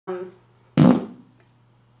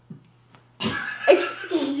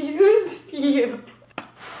Excuse you.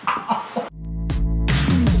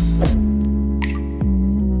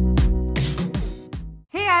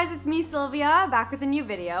 Hey guys, it's me Sylvia, back with a new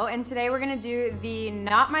video, and today we're gonna do the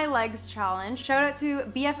Not My Legs challenge. Shout out to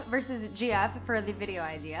BF versus GF for the video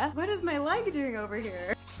idea. What is my leg doing over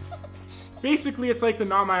here? Basically, it's like the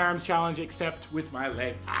Not My Arms challenge, except with my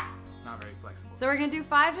legs. Not very flexible. So we're gonna do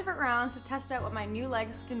 5 different rounds to test out what my new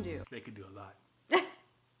legs can do. They could do a lot.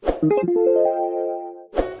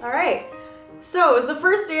 Alright, so it was the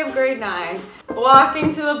first day of grade 9,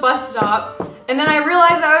 walking to the bus stop, and then I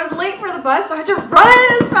realized I was late for the bus, so I had to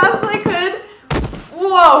run as fast as I could.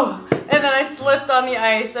 Whoa! And then I slipped on the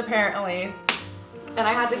ice, apparently. And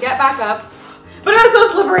I had to get back up, but it was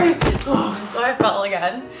so slippery! Oh, so I fell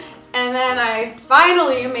again. And then I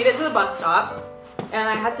finally made it to the bus stop, and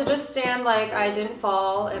I had to just stand like I didn't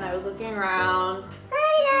fall, and I was looking around.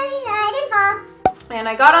 I didn't fall. And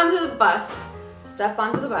I got onto the bus, stepped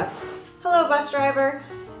onto the bus. Hello, bus driver.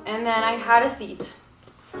 And then I had a seat.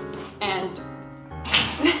 And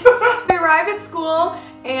we arrived at school,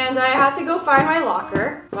 and I had to go find my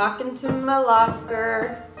locker. Walk into my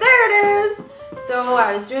locker. There it is. So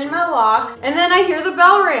I was doing my lock, and then I hear the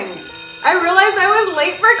bell ring. I realized I was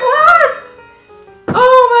late for class.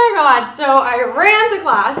 Oh my god. So I ran to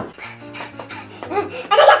class. And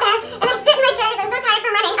I got there, and I sit in my chair because I'm so tired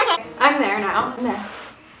from running. Okay. I'm there now. I'm there.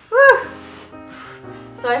 Whew.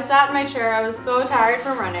 So I sat in my chair. I was so tired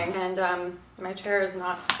from running, and my chair is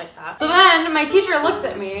not like that. So then my teacher looks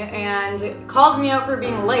at me and calls me out for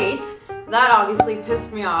being late. That obviously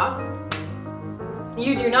pissed me off.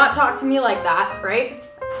 You do not talk to me like that, right?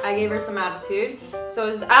 I gave her some attitude. So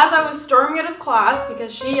as I was storming out of class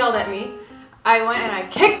because she yelled at me, I went and I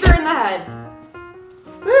kicked her in the head.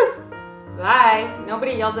 Whew. Bye.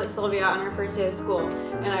 Nobody yells at Sylvia on her first day of school.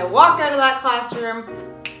 And I walked out of that classroom,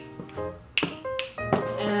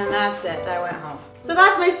 and then that's it. I went home. So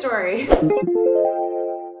that's my story.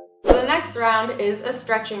 The next round is a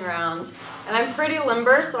stretching round. And I'm pretty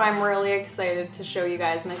limber, so I'm really excited to show you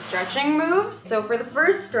guys my stretching moves. So for the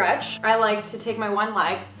first stretch, I like to take my one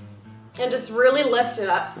leg and just really lift it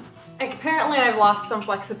up. Apparently I've lost some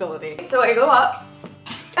flexibility. So I go up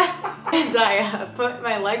and I put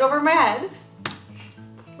my leg over my head.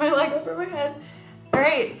 My leg over my head. All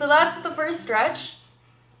right, so that's the first stretch.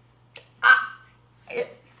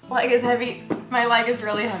 Leg is heavy. My leg is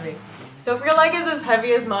really heavy. So if your leg is as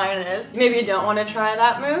heavy as mine is, maybe you don't want to try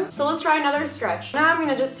that move. So let's try another stretch. Now I'm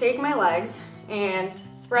gonna just take my legs and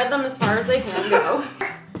spread them as far as they can go.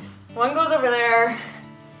 One goes over there,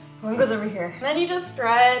 one goes over here. And then you just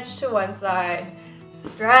stretch to one side,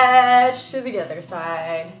 stretch to the other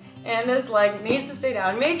side. And this leg needs to stay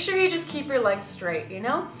down. Make sure you just keep your legs straight, you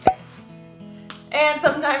know? And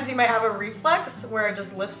sometimes you might have a reflex where it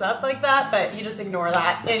just lifts up like that, but you just ignore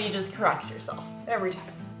that and you just correct yourself every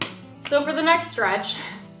time. So for the next stretch,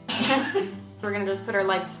 we're gonna just put our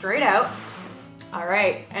legs straight out. All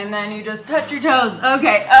right, and then you just touch your toes.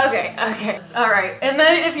 Okay. All right, and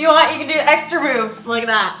then if you want, you can do extra moves like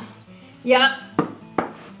that. Yeah,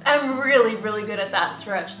 I'm really, really good at that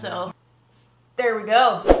stretch, so there we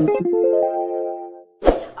go.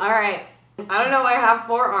 All right. I don't know why I have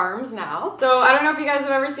 4 arms now. So I don't know if you guys have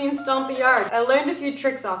ever seen Stomp the Yard. I learned a few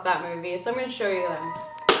tricks off that movie, so I'm gonna show you them.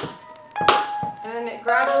 And then it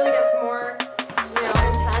gradually gets more,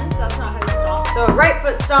 intense. That's not how you stomp. So right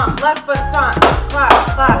foot stomp, left foot stomp, clap,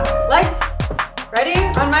 clap. Legs, ready?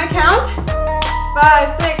 On my count.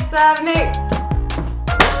 5, 6, 7, 8.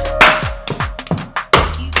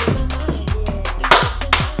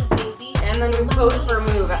 And then we pose for a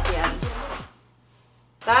move at the end.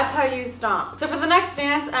 That's how you stomp. So for the next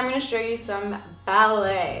dance, I'm gonna show you some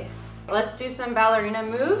ballet. Let's do some ballerina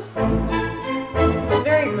moves.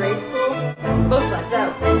 Very graceful. Both legs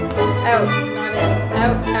out. Out, not in.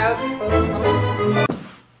 Out, out, both of them.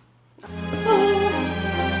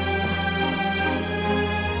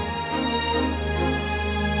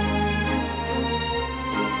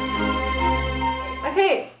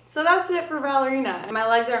 Okay, so that's it for ballerina. My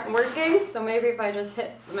legs aren't working, so maybe if I just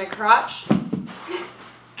hit my crotch.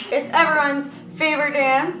 It's everyone's favorite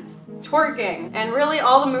dance, twerking. And really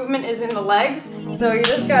all the movement is in the legs. So you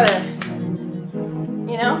just gotta,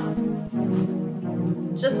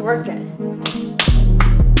 just work it.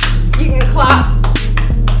 You can clap.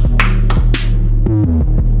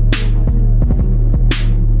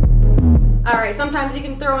 All right, sometimes you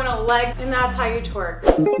can throw in a leg and that's how you twerk.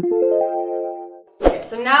 Okay,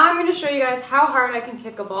 so now I'm gonna show you guys how hard I can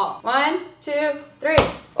kick a ball. 1, 2, 3.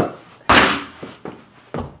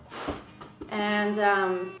 And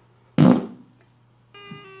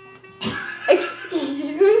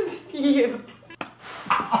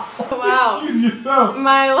So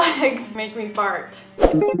my legs make me fart.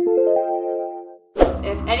 If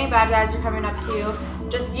any bad guys are coming up to you,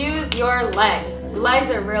 just use your legs. Legs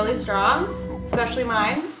are really strong, especially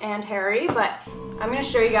mine and Harry, but I'm gonna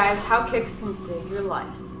show you guys how kicks can save your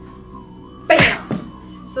life.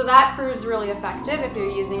 Bam! So that proves really effective if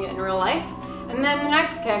you're using it in real life. And then the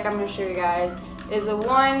next kick I'm gonna show you guys is a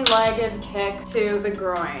one-legged kick to the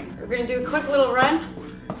groin. We're gonna do a quick little run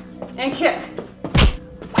and kick,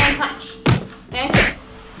 and punch, and kick,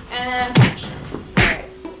 and then punch. All right.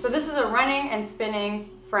 So this is a running and spinning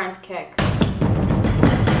front kick.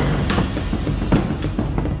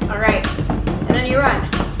 All right, and then you run,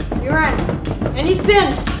 and you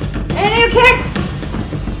spin, and you kick,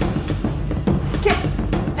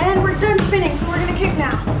 and we're done spinning, so we're gonna kick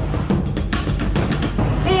now.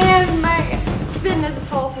 And my spin is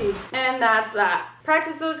faulty, and that's that.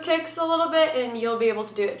 Practice those kicks a little bit and you'll be able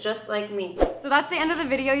to do it just like me. So that's the end of the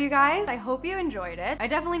video, you guys. I hope you enjoyed it. I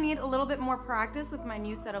definitely need a little bit more practice with my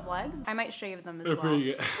new set of legs. I might shave them as well. pretty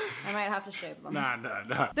good. I might have to shave them.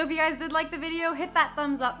 Nah. So if you guys did like the video, hit that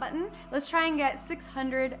thumbs up button. Let's try and get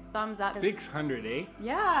 600 thumbs up. 600, eh?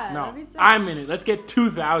 Yeah, No, that'd be sick. I'm in it. Let's get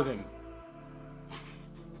 2,000.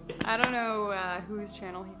 I don't know whose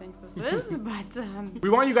channel he thinks this is, but We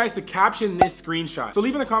want you guys to caption this screenshot. So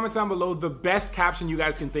leave in the comments down below the best caption you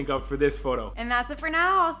guys can think of for this photo. And that's it for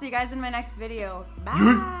now. I'll see you guys in my next video.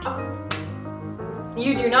 Bye!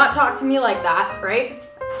 You do not talk to me like that, right?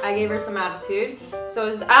 I gave her some attitude. So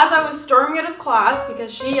as I was storming out of class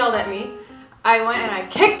because she yelled at me, I went and I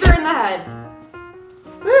kicked her in the head.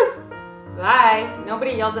 Woo! Bye.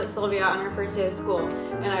 Nobody yells at Sylvia on her first day of school.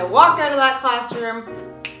 And I walked out of that classroom,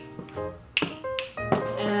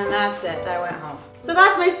 and then that's it. I went home. So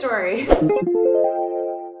that's my story.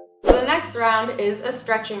 The next round is a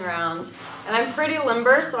stretching round, and I'm pretty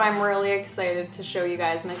limber, so I'm really excited to show you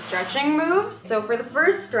guys my stretching moves. So for the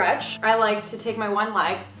first stretch, I like to take my one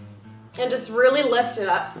leg and just really lift it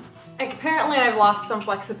up. Apparently I've lost some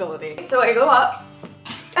flexibility. So I go up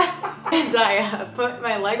and I put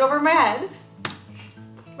my leg over my head.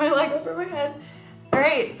 My leg over my head. All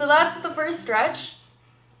right, so that's the first stretch.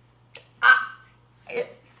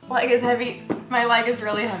 Leg is heavy. My leg is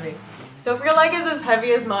really heavy. So if your leg is as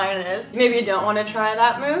heavy as mine is, maybe you don't want to try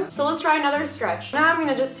that move. So let's try another stretch. Now I'm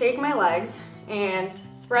gonna just take my legs and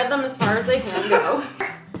spread them as far as they can go.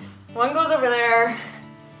 One goes over there,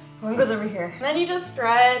 one goes over here. And then you just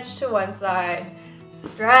stretch to one side,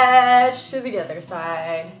 stretch to the other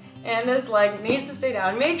side. And this leg needs to stay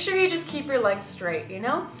down. Make sure you just keep your legs straight, you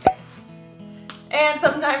know? And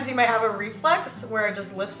sometimes you might have a reflex where it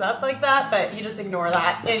just lifts up like that, but you just ignore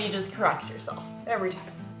that and you just correct yourself every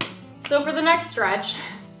time. So for the next stretch,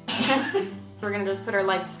 we're gonna just put our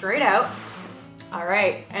legs straight out. All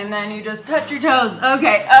right, and then you just touch your toes.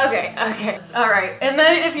 Okay. All right, and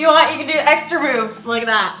then if you want, you can do extra moves like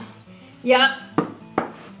that. Yeah,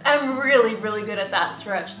 I'm really good at that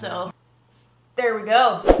stretch, so there we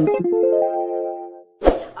go.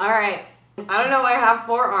 All right. I don't know why I have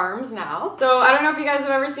 4 arms now. So I don't know if you guys have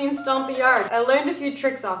ever seen Stomp the Yard. I learned a few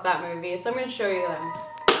tricks off that movie, so I'm gonna show you them.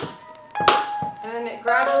 And then it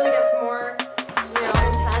gradually gets more,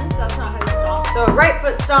 intense. That's not how you stomp. So right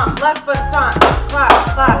foot stomp, left foot stomp, clap,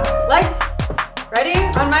 clap. Legs, ready?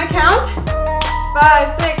 On my count,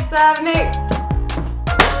 5, 6, 7, 8.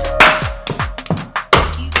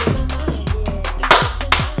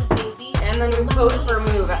 And then we pose for a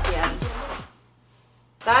move at the end.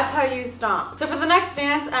 That's how you stomp. So for the next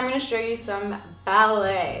dance, I'm gonna show you some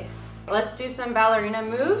ballet. Let's do some ballerina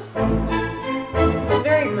moves.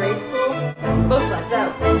 Very graceful. Both legs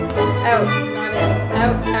out. Out, not in.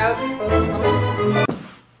 Out, out, both of them.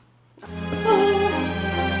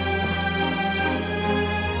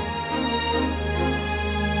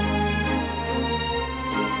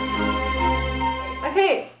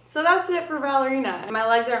 Okay, so that's it for ballerina. My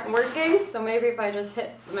legs aren't working, so maybe if I just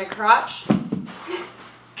hit my crotch.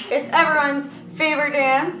 It's everyone's favorite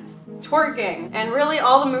dance, twerking. And really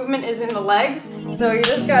all the movement is in the legs. So you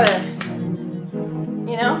just gotta,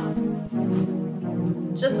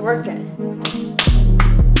 just work it.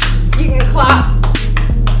 You can clap.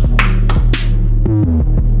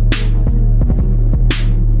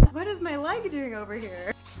 What is my leg doing over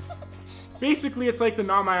here? Basically, it's like the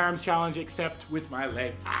Not My Arms challenge, except with my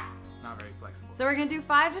legs. Not very flexible. So we're gonna do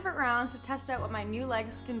 5 different rounds to test out what my new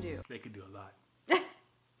legs can do. They could do a lot.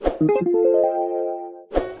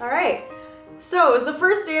 All right, so it was the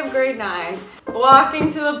first day of grade 9, walking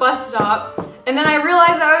to the bus stop, and then I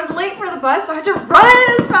realized I was late for the bus, so I had to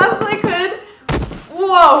run as fast as I could.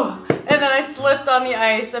 Whoa! And then I slipped on the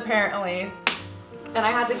ice, apparently. And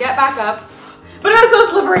I had to get back up, but it was so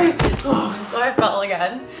slippery. Oh, so I fell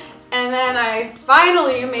again. And then I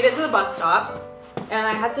finally made it to the bus stop, and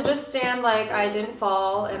I had to just stand like I didn't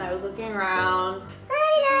fall, and I was looking around.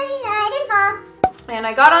 I didn't fall. And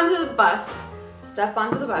I got onto the bus, stepped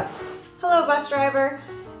onto the bus. Hello, bus driver.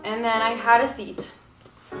 And then I had a seat.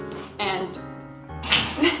 And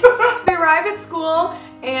we arrived at school,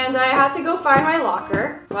 and I had to go find my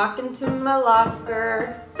locker. Walk into my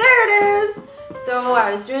locker. There it is. So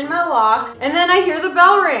I was doing my lock, and then I hear the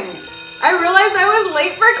bell ring. I realized I was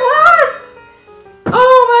late for class.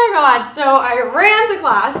 Oh my God. So I ran to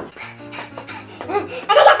class. And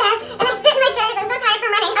I got there, and I sit in my chair because I'm so tired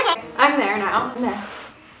from running. Okay. I'm there now. I'm there.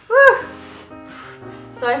 Whew.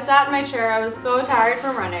 So I sat in my chair. I was so tired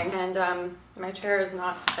from running, and my chair is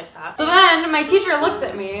not like that. So then my teacher looks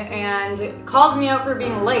at me and calls me out for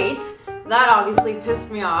being late. That obviously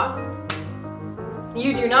pissed me off.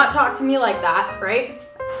 You do not talk to me like that, right?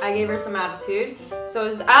 I gave her some attitude. So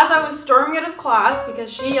as I was storming out of class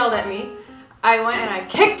because she yelled at me, I went and I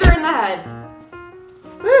kicked her in the head.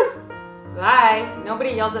 Whew. Bye.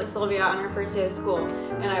 Nobody yells at Sylvia on her first day of school.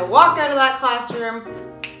 And I walked out of that classroom,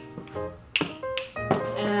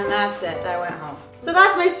 and then that's it. I went home. So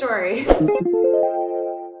that's my story.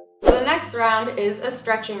 The next round is a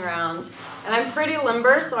stretching round, and I'm pretty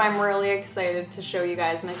limber, so I'm really excited to show you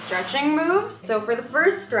guys my stretching moves. So for the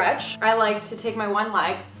first stretch, I like to take my one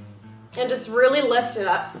leg and just really lift it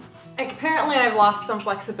up. Apparently I've lost some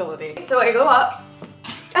flexibility. So I go up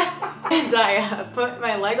and I put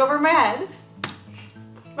my leg over my head.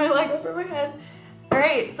 My leg over my head. All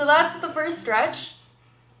right, so that's the first stretch.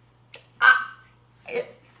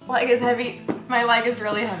 Leg is heavy. My leg is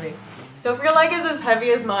really heavy. So if your leg is as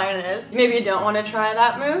heavy as mine is, maybe you don't want to try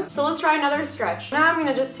that move. So let's try another stretch. Now I'm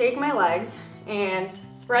gonna just take my legs and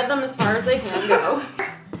spread them as far as they can go.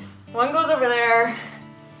 One goes over there,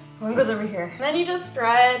 one goes over here. And then you just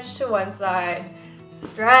stretch to one side,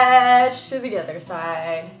 stretch to the other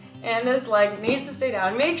side. And this leg needs to stay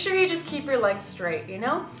down. Make sure you just keep your legs straight, you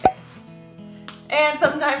know? And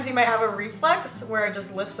sometimes you might have a reflex where it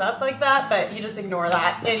just lifts up like that, but you just ignore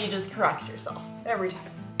that and you just correct yourself every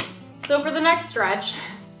time. So for the next stretch,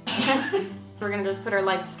 we're gonna just put our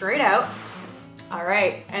legs straight out. All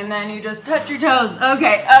right, and then you just touch your toes.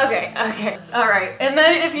 Okay. All right, and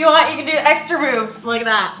then if you want, you can do extra moves like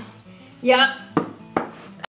that. Yeah,